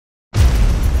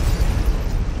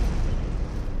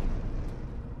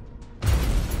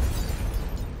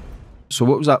So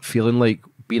what was that feeling like,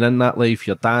 being in that life?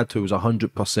 Your dad, who was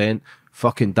 100%,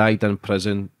 fucking died in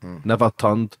prison, never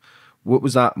turned. What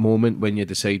was that moment when you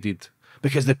decided?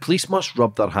 Because the police must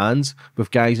rub their hands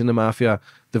with guys in the mafia.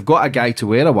 They've got a guy to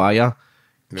wear a wire,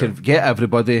 can get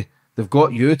everybody. They've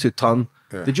got you to turn.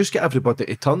 They just get everybody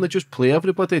to turn. They just play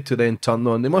everybody to then turn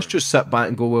on. They must just sit back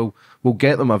and go, well, we'll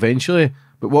get them eventually.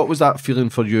 But what was that feeling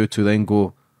for you to then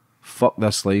go, fuck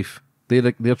this life?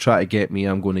 They're trying to get me.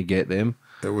 I'm going to get them.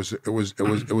 It was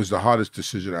the hardest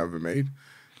decision I ever made.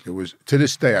 It was, to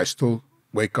this day, I still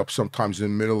wake up sometimes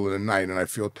in the middle of the night and I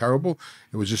feel terrible.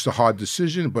 It was just a hard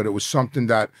decision, but it was something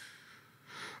that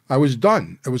I was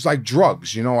done. It was like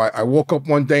drugs. You know, I woke up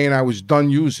one day and I was done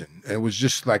using. It was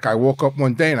just like I woke up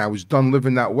one day and I was done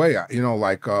living that way. You know,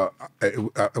 like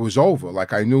it was over.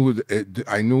 Like I knew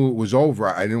it was over.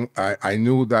 I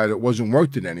knew that it wasn't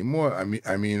worth it anymore.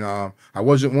 I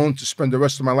wasn't willing to spend the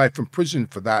rest of my life in prison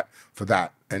for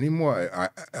that anymore.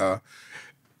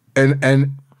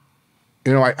 And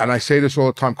you know, I say this all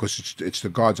the time because it's the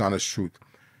God's honest truth.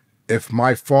 If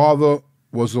my father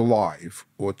was alive,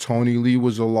 or Tony Lee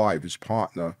was alive, his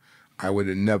partner, I would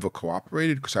have never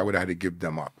cooperated because I would have had to give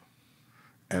them up.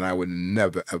 And I would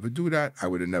never, ever do that. I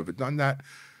would have never done that.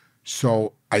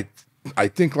 So I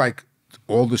think like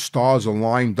all the stars are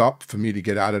lined up for me to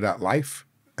get out of that life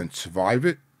and survive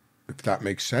it, if that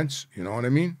makes sense. You know what I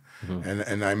mean? Mm-hmm.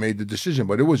 And I made the decision.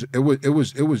 But it was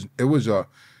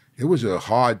a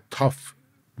hard, tough,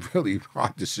 really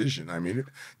hard decision. I mean,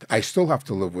 I still have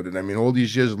to live with it. I mean, all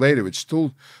these years later, it's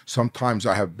still, sometimes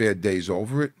I have bad days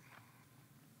over it.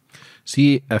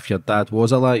 See, if your dad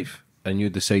was alive and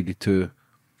you decided to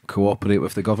cooperate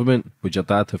with the government, would your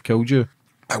dad have killed you?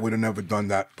 I would have never done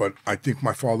that, but I think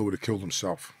my father would have killed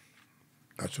himself.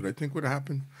 That's what I think would have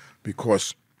happened.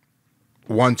 Because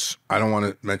once, I don't want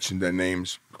to mention their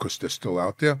names because they're still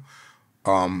out there,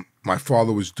 my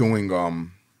father was doing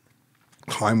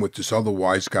time with this other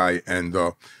wise guy, and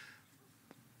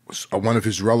one of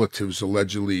his relatives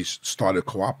allegedly started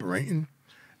cooperating,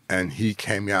 and he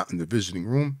came out in the visiting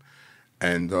room,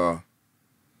 and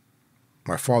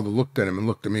my father looked at him and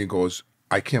looked at me and goes,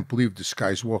 I can't believe this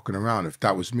guy's walking around. If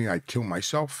that was me, I'd kill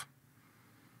myself.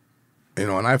 You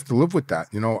know, and I have to live with that.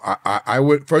 You know, I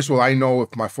would, first of all, I know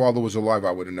if my father was alive,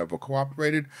 I would have never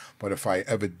cooperated, but if I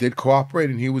ever did cooperate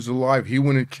and he was alive, he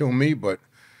wouldn't kill me, but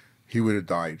he would have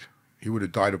died. He would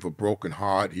have died of a broken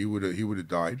heart. He would have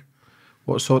died.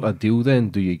 What sort of deal then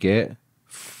do you get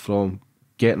from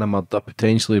getting a murder,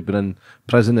 potentially being in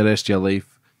prison the rest of your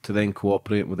life, to then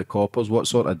cooperating with the coppers? What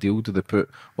sort of deal do they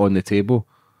put on the table?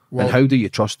 Well, and how do you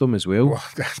trust them as well? Well,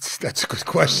 that's a good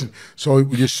question. So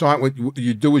you sign, what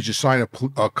you do is you sign a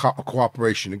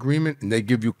cooperation agreement, and they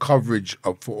give you coverage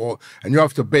for all, and you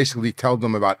have to basically tell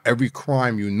them about every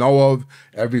crime you know of,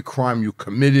 every crime you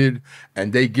committed,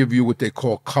 and they give you what they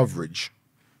call coverage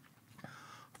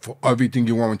for everything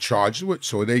you weren't charged with.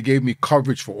 So they gave me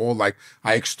coverage for all, like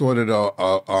I extorted a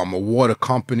water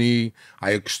company,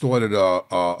 I extorted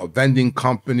a vending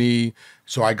company,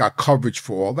 so I got coverage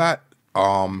for all that.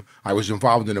 I was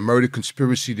involved in a murder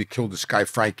conspiracy to kill this guy,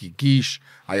 Frankie Guiche.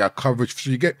 I got coverage.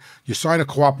 So you sign a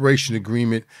cooperation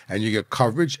agreement and you get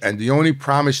coverage. And the only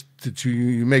promise to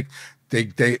you make,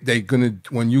 they're gonna,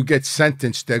 when you get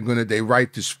sentenced, they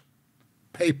write this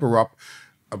paper up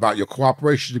about your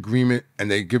cooperation agreement, and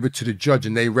they give it to the judge,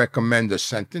 and they recommend a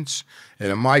sentence.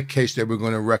 And in my case, they were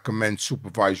going to recommend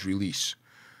supervised release.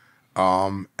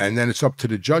 And then it's up to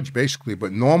the judge, basically.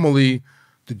 But normally,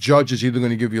 the judge is either going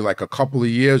to give you like a couple of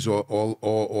years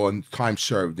or time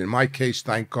served. In my case,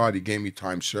 thank God, he gave me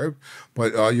time served.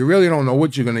 But you really don't know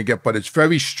what you're going to get. But it's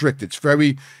very strict. It's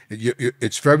very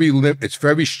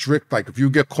strict. Like if you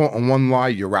get caught on one lie,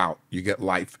 you're out. You get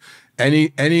life. Any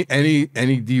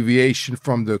deviation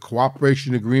from the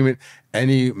cooperation agreement,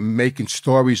 any making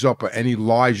stories up or any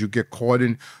lies you get caught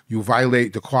in, you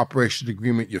violate the cooperation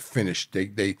agreement, you're finished.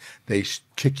 They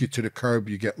kick you to the curb,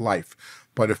 you get life.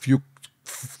 But if you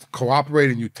cooperate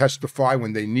and you testify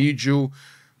when they need you,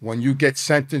 when you get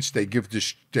sentenced, they give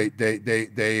this,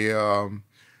 they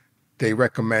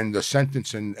recommend a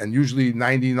sentence, and usually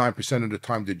 99% of the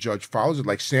time the judge follows it.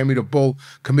 Like Sammy the Bull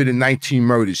committed 19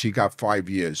 murders, he got 5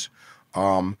 years.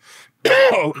 I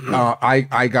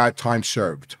got time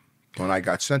served. When I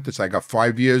got sentenced, I got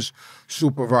 5 years,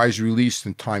 supervised release,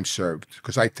 and time served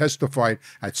because I testified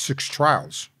at 6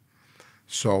 trials.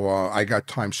 So I got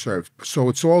time served. So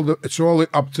it's all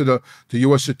up to the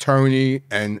U.S. attorney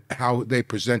and how they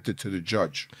present it to the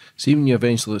judge. See when you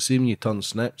turn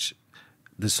snitch,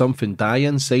 does something die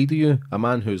inside of you? A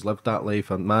man who's lived that life,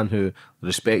 a man who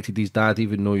respected his dad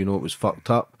even though you know it was fucked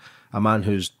up, a man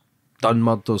who's done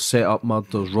murders, set up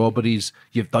murders, robberies.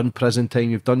 You've done prison time.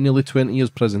 You've done nearly 20 years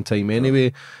prison time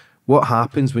anyway. What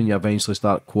happens when you eventually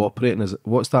start cooperating?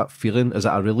 What's that feeling? Is it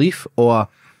a relief, or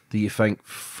do you think,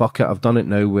 fuck it, I've done it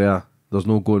now where there's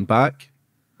no going back?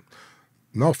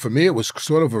 No, for me, it was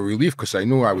sort of a relief because I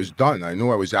knew I was done. I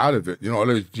knew I was out of it. You know,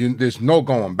 there's no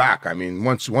going back. I mean,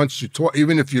 once you talk,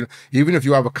 even if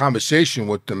you have a conversation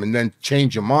with them and then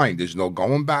change your mind, there's no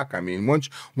going back. I mean,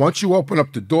 once you open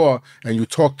up the door and you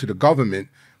talk to the government,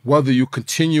 whether you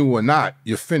continue or not,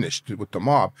 you're finished with the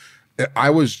mob.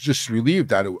 I was just relieved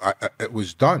that it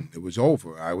was done. It was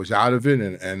over. I was out of it,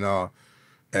 and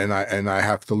I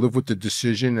have to live with the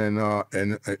decision, and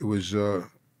it was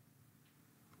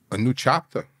a new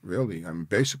chapter, really. I mean,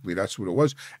 basically, that's what it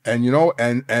was. And, you know,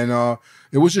 and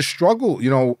it was a struggle, you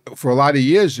know, for a lot of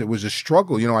years. It was a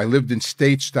struggle. You know, I lived in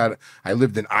states that I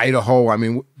lived in Idaho. I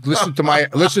mean, listen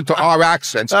to our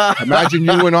accents. Imagine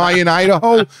you and I in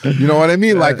Idaho. You know what I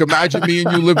mean? Like, imagine me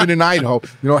and you living in Idaho.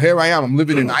 You know, here I am. I'm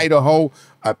living in Idaho.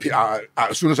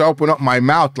 As soon as I open up my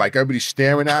mouth, like everybody's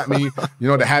staring at me. You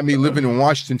know, they had me living in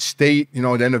Washington State. You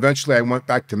know, then eventually I went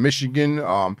back to Michigan.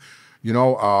 You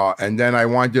know, and then I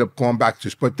wound up going back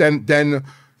to, but then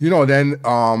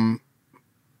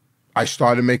I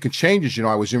started making changes. You know,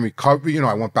 I was in recovery. You know,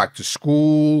 I went back to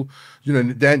school. You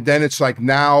know, then it's like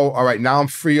now, all right, now I'm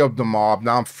free of the mob.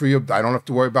 Now I'm free of, I don't have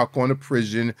to worry about going to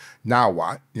prison. Now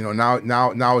what? You know,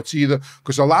 now it's either,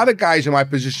 because a lot of guys in my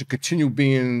position continue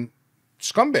being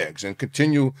scumbags and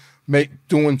continue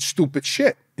doing stupid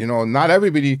shit. You know, not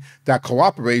everybody that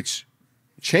cooperates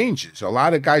changes. A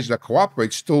lot of guys that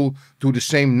cooperate still do the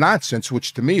same nonsense,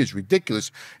 which to me is ridiculous.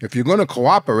 If you're going to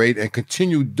cooperate and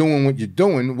continue doing what you're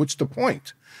doing, what's the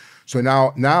point? So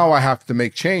now I have to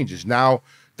make changes. Now,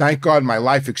 thank God, my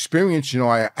life experience, you know,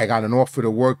 I got an offer to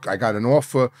work. I got an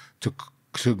offer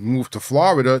to move to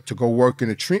Florida to go work in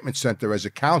a treatment center as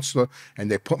a counselor, and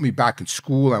they put me back in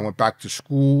school. I went back to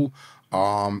school.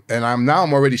 And I'm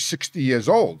already 60 years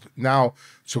old now.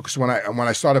 So because when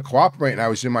I started cooperating, I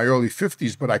was in my early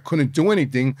 50s, but I couldn't do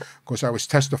anything because I was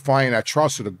testifying at trial.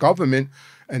 So the government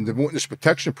and the witness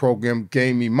protection program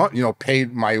gave me money, you know,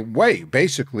 paid my way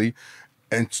basically,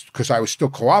 and because I was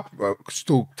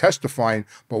still testifying.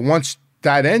 But once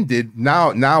that ended,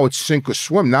 now it's sink or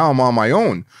swim. Now I'm on my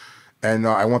own. And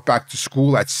I went back to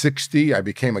school at 60. I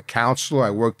became a counselor. I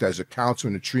worked as a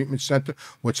counselor in a treatment center,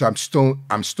 which I'm still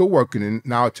working in.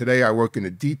 Now today I work in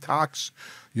a detox,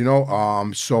 you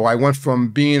know. So I went from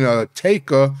being a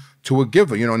taker to a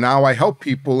giver. You know, now I help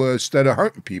people instead of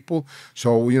hurting people.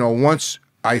 So, you know, once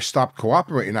I stopped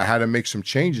cooperating, I had to make some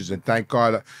changes. And thank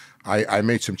God I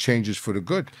made some changes for the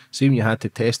good. See, when you had to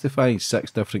testify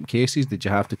 6 different cases, did you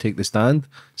have to take the stand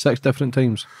 6 different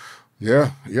times?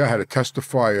 Yeah, I had to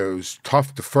testify. It was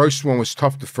tough. The first one was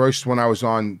tough. The first one I was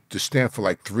on the stand for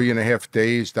like 3.5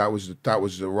 days. That was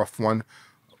a rough one.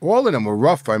 All of them were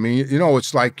rough. I mean, you know,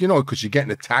 it's like, you know, because you're getting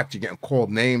attacked, you're getting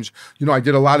called names. You know, I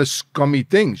did a lot of scummy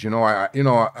things. You know,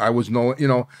 I was no, you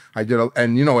know, I did,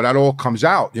 and you know, that all comes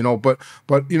out. You know, but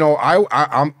you know, I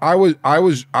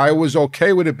was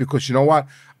okay with it because you know what,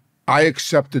 I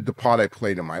accepted the part I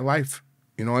played in my life.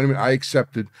 You know what I mean? I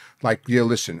accepted, like, yeah,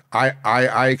 listen, I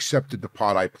accepted the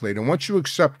part I played. And once you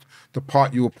accept the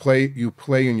part you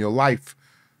play in your life,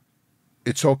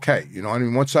 it's okay. You know what I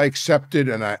mean? Once I accepted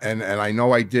and I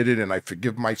know I did it and I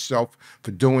forgive myself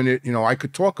for doing it, you know, I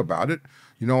could talk about it,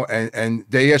 you know, and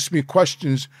they ask me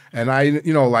questions and I,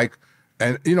 you know, like,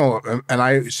 and, you know, and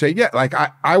I say, yeah, like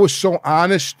I was so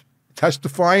honest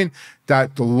testifying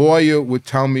that the lawyer would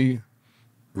tell me,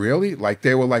 really? Like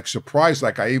they were like surprised,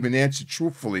 like I even answered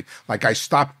truthfully. Like I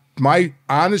stopped, my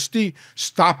honesty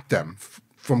stopped them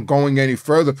from going any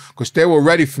further because they were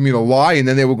ready for me to lie and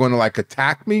then they were going to like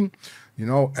attack me, you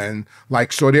know? And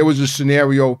like, so there was a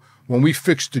scenario when we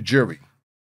fixed the jury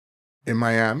in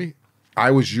Miami,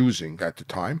 I was using at the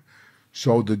time.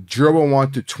 So the juror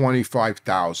wanted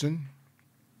 $25,000.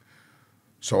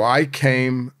 So I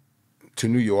came to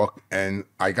New York and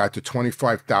I got the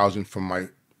 $25,000 from my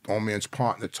old man's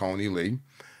partner, Tony Lee,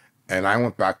 and I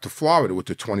went back to Florida with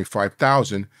the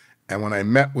 $25,000. And when I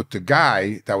met with the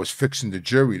guy that was fixing the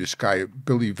jury, this guy,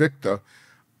 Billy Victor,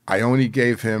 I only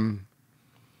gave him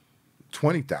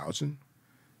 $20,000.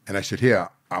 And I said, here,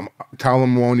 tell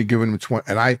him we're only giving him 20.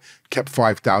 And I kept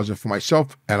 $5,000 for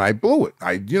myself and I blew it.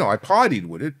 I partied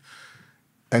with it.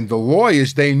 And the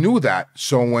lawyers, they knew that.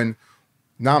 So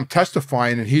now I'm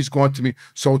testifying and he's going to me.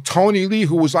 So Tony Lee,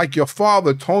 who was like your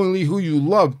father, Tony Lee, who you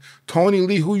loved, Tony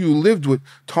Lee, who you lived with,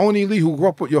 Tony Lee, who grew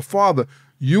up with your father,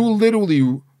 you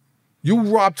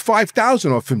robbed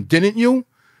 $5,000 off him, didn't you?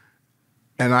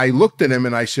 And I looked at him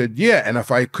and I said, yeah. And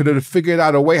if I could have figured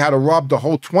out a way how to rob the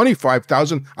whole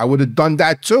 25,000, I would have done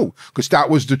that too, because that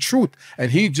was the truth.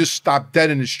 And he just stopped dead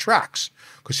in his tracks,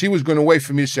 because he was going to wait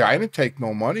for me to say, I didn't take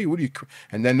no money. What do you?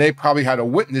 And then they probably had a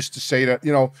witness to say that,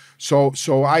 you know. So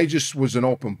I just was an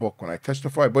open book when I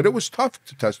testified. But it was tough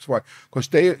to testify because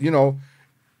they, you know,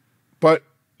 but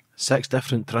 6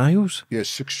 different trials? yeah,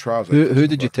 6 trials. Who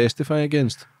did you testify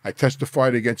against? I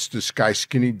testified against this guy,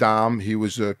 Skinny Dom. He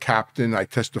was a captain. I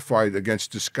testified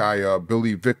against this guy,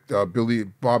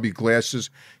 Bobby Glasses.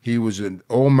 He was in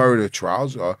all murder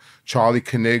trials. Charlie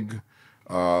Koenig.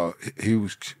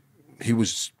 He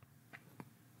was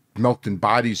melting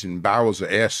bodies in barrels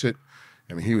of acid.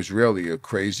 I mean, he was really a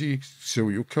crazy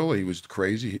serial killer. He was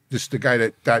crazy. This the guy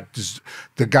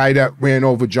the guy that ran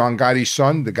over John Gotti's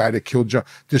son, the guy that killed John.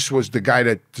 This was the guy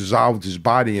that dissolved his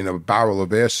body in a barrel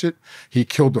of acid. He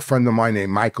killed a friend of mine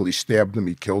named Michael. He stabbed him.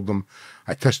 He killed him.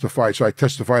 I testified. So I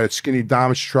testified at Skinny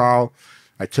Dom's trial.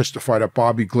 I testified at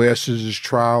Bobby Glasses'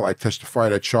 trial. I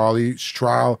testified at Charlie's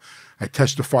trial. I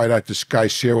testified at this guy,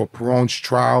 Sarah Perone's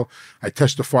trial. I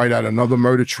testified at another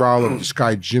murder trial of this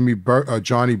guy, Johnny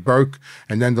Burke.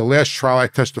 And then the last trial I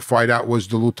testified at was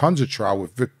the Lufthansa trial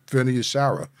with Vinny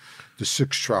Sarah, the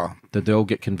 6th trial. Did they all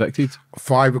get convicted?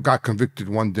 5 got convicted,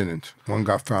 1 didn't. 1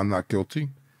 got found not guilty.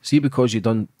 See, because you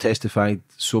done testified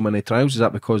so many trials, is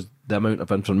that because the amount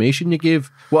of information you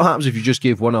gave? What happens if you just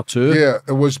gave 1 or 2? Yeah,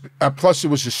 it was. Plus, it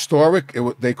was historic.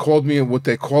 They called me what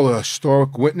they call a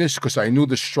historic witness, because I knew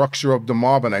the structure of the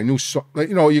mob, and I knew.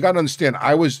 You know, you got to understand.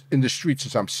 I was in the streets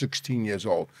since I'm 16 years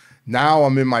old. Now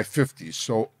I'm in my 50s,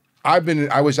 so I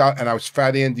was out, and I was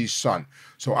Fat Andy's son.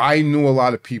 So I knew a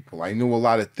lot of people. I knew a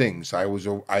lot of things. I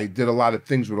did a lot of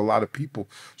things with a lot of people.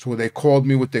 So what they called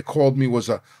me was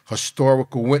a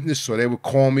historical witness. So they would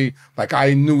call me, like,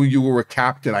 I knew you were a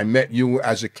captain. I met you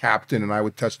as a captain, and I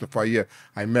would testify, yeah,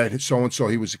 I met so-and-so.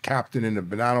 He was a captain in the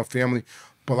Bonanno family.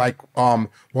 But like, well,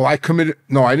 I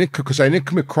didn't, because I didn't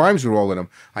commit crimes with all of them.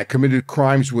 I committed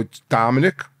crimes with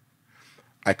Dominic.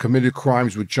 I committed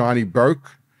crimes with Johnny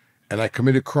Burke. And I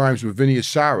committed crimes with Vinny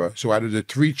Sarah. So out of the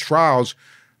 3 trials,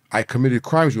 I committed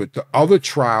crimes with. The other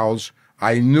trials,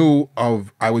 I knew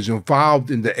of. I was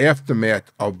involved in the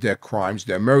aftermath of their crimes,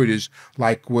 their murders,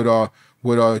 like with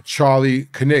Charlie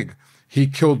Koenig. He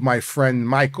killed my friend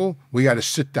Michael. We had to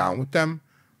sit down with them.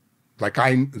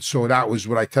 So that was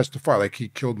what I testified. Like, he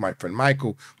killed my friend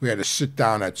Michael. We had to sit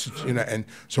down and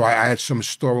so I had some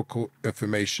historical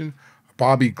information.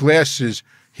 Bobby Glasses,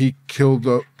 he killed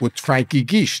with Frankie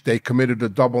Guiche. They committed a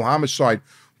double homicide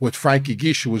with Frankie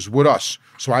Guiche, who was with us.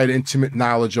 So I had intimate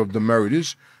knowledge of the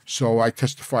murders. So I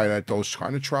testified at those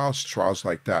kind of trials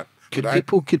like that.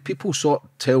 Could people sort of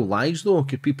tell lies, though?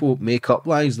 Could people make up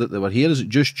lies that they were here? Is it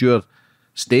just your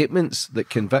statements that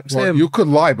convicts them? You could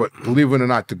lie, but believe it or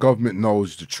not, the government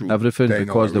knows the truth. Everything,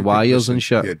 because the wires and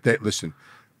shit. Yeah, listen,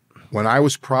 when I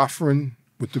was proffering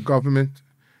with the government,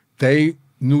 they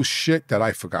knew shit that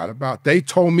I forgot about. They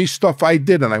told me stuff I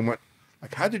did, and I went,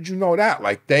 like, how did you know that?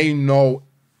 Like, they know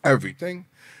everything.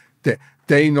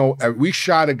 They know. We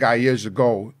shot a guy years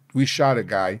ago. We shot a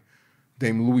guy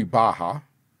named Louis Baja.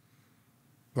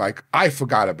 Like, I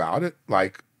forgot about it.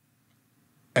 Like,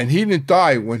 and he didn't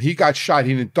die. When he got shot,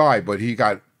 he didn't die, but he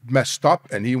got messed up,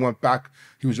 and he went back.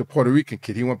 He was a Puerto Rican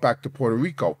kid. He went back to Puerto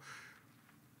Rico.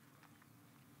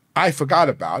 I forgot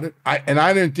about it. And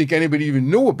I didn't think anybody even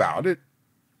knew about it.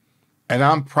 And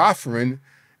I'm proffering,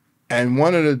 and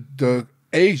one of the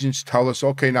agents tell us,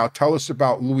 okay, now tell us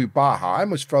about Louis Baja. I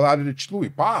almost fell out of the Louis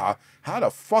Baja. How the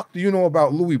fuck do you know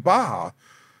about Louis Baja?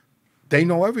 They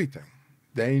know everything.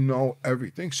 They know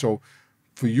everything. So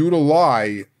for you to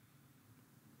lie,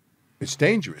 it's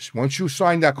dangerous. Once you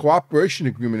sign that cooperation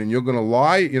agreement and you're going to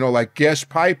lie, you know, like Gas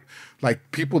Pipe, like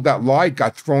people that lied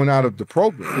got thrown out of the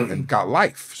program and got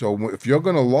life. So if you're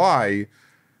going to lie,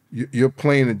 you're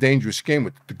playing a dangerous game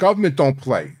with it. The government don't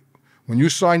play. When you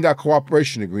sign that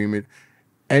cooperation agreement,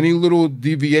 any little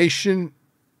deviation,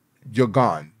 you're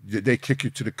gone. They kick you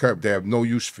to the curb. They have no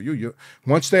use for you.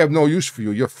 Once they have no use for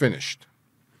you, you're finished.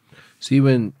 See,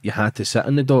 when you had to sit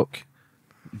in the dock,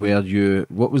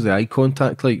 what was the eye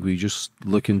contact like? Were you just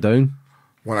looking down?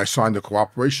 When I signed the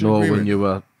cooperation agreement? No, when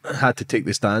you had to take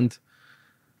the stand.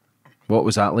 What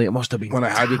was that like? It must have been when I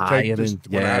had to tiring.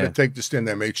 When I had to take the stand,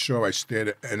 I made sure I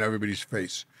stared in everybody's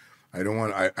face. I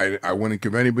wouldn't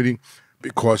give anybody,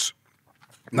 because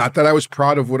not that I was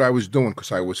proud of what I was doing,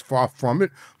 because I was far from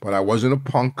it, but I wasn't a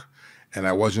punk, and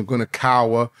I wasn't going to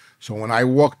cower. So when I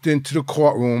walked into the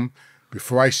courtroom,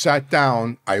 before I sat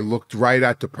down, I looked right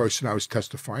at the person I was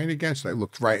testifying against. I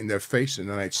looked right in their face, and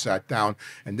then I sat down.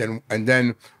 And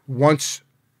then once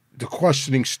the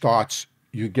questioning starts,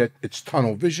 you get it's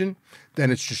tunnel vision.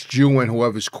 Then it's just you and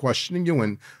whoever's questioning you,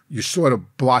 and you sort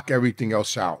of block everything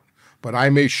else out. But I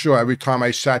made sure every time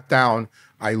I sat down,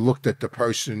 I looked at the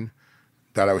person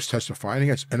that I was testifying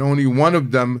against, and only one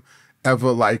of them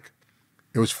ever like.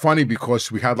 It was funny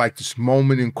because we had like this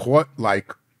moment in court,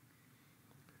 like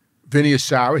Vinny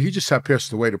Asara, he just had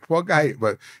passed away, the poor guy,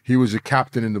 but he was a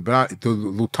captain in the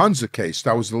Lufthansa case.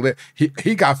 That was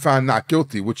he got found not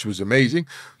guilty, which was amazing.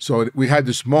 So we had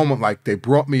this moment, like they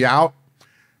brought me out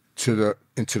into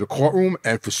the courtroom,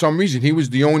 and for some reason he was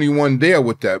the only one there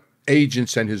with the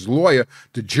agents and his lawyer.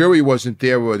 The jury wasn't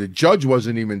there, or the judge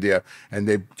wasn't even there. And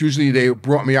they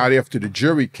brought me out after the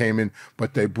jury came in,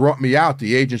 but they brought me out,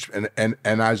 the agents, and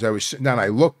as I was sitting down, I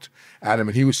looked at him,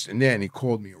 and he was sitting there, and he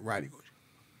called me a rat. He goes,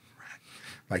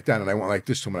 like that, and I went like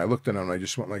this to him, and I looked at him, and I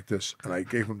just went like this, and I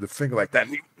gave him the finger like that,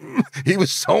 and he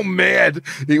was so mad.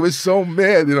 He was so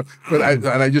mad, you know. But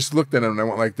I just looked at him, and I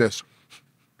went like this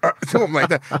to him like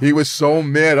that. He was so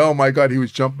mad. Oh my God, he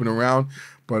was jumping around.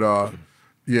 But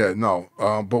yeah, no.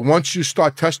 But once you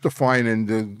start testifying, and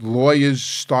the lawyers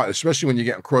start, especially when you're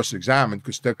getting cross-examined,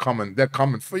 because they're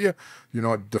coming for you. You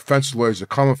know, defense lawyers are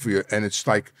coming for you, and it's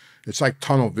like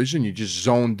tunnel vision. You just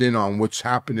zoned in on what's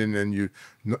happening, and you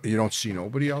don't see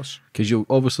nobody else. Because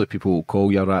obviously people will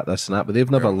call you a rat, this and that, but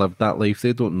they've never lived that life.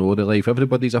 They don't know the life.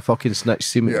 Everybody's a fucking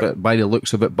snitch, by the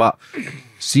looks of it. But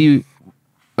see,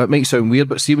 it might sound weird,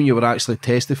 but see when you were actually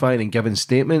testifying and giving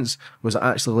statements, was it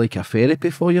actually like a therapy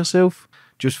for yourself?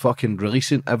 Just fucking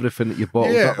releasing everything that you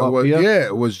bottled up here? Yeah,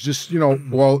 it was just, you know,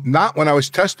 well, not when I was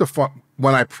testifying.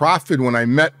 When I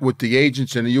met with the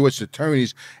agents and the U.S.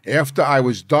 attorneys, after I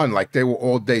was done, like they were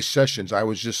all-day sessions, I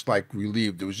was just like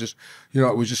relieved. It was just, you know,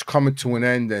 it was just coming to an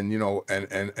end, and, you know,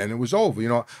 and it was over. You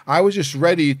know, I was just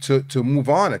ready to move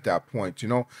on at that point, you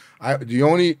know. I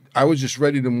was just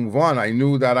ready to move on. I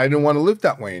knew that I didn't want to live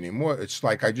that way anymore. It's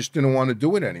like I just didn't want to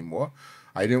do it anymore.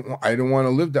 I didn't want to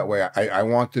live that way. I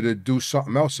wanted to do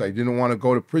something else. I didn't want to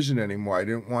go to prison anymore. I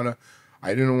didn't want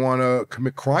to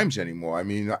commit crimes anymore. I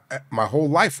mean, my whole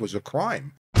life was a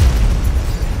crime.